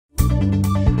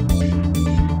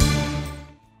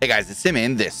Hey guys, it's Tim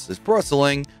and this is Pro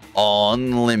Wrestling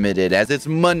Unlimited, as it's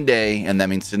Monday, and that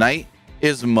means tonight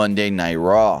is Monday Night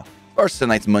Raw. As far as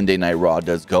tonight's Monday Night Raw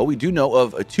does go, we do know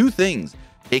of two things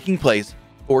taking place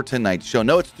for tonight's show.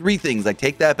 No, it's three things. I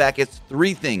take that back. It's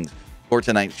three things for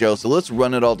tonight's show. So let's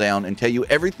run it all down and tell you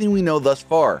everything we know thus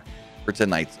far for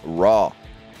tonight's Raw.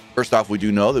 First off, we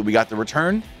do know that we got the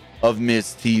return of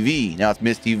Miz TV. Now it's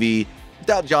Miz TV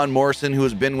without John Morrison, who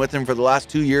has been with him for the last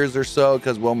 2 years or so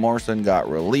because, well, Morrison got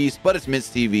released, but it's Miz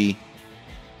TV.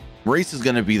 Maurice is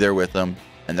going to be there with them,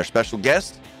 and their special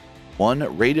guest, one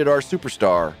rated R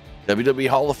superstar, WWE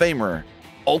Hall of Famer,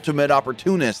 Ultimate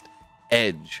Opportunist,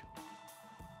 Edge.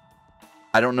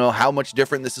 I don't know how much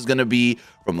different this is going to be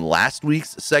from last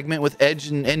week's segment with Edge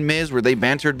and Miz, where they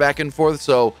bantered back and forth,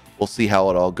 so we'll see how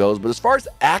it all goes. But as far as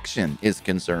action is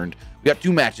concerned, we got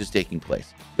two matches taking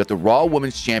place. We got the Raw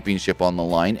Women's Championship on the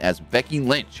line, as Becky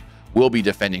Lynch will be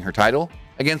defending her title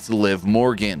against Liv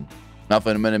Morgan. Now, if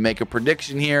I'm going to make a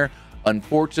prediction here,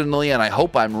 unfortunately, and I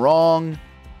hope I'm wrong,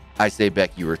 I say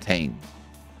Becky retains.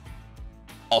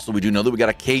 Also, we do know that we got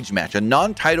a cage match, a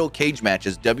non-title cage match,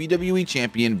 as WWE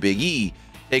Champion Big E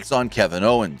takes on Kevin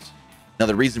Owens. Now,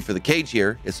 the reason for the cage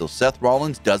here is so Seth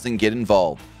Rollins doesn't get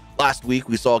involved. Last week,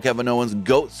 we saw Kevin Owens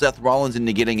goat Seth Rollins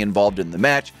into getting involved in the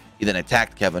match. He then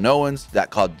attacked Kevin Owens.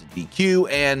 That caused a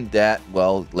DQ, and that,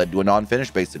 well, led to a non-finish,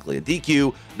 basically. A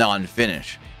DQ,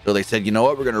 non-finish. So they said, you know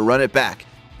what, we're going to run it back.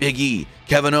 Big E,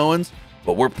 Kevin Owens,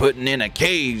 but we're putting in a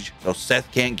cage so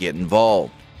Seth can't get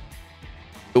involved.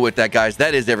 So with that, guys,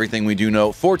 that is everything we do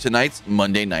know for tonight's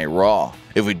Monday Night Raw.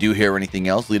 If we do hear anything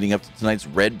else leading up to tonight's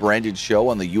red-branded show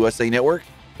on the USA Network,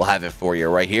 we'll have it for you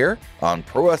right here on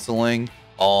Pro Wrestling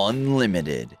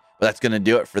Unlimited. But that's going to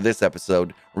do it for this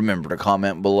episode. Remember to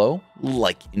comment below,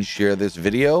 like and share this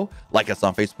video, like us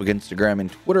on Facebook, Instagram,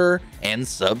 and Twitter, and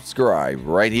subscribe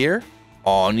right here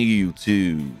on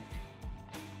YouTube.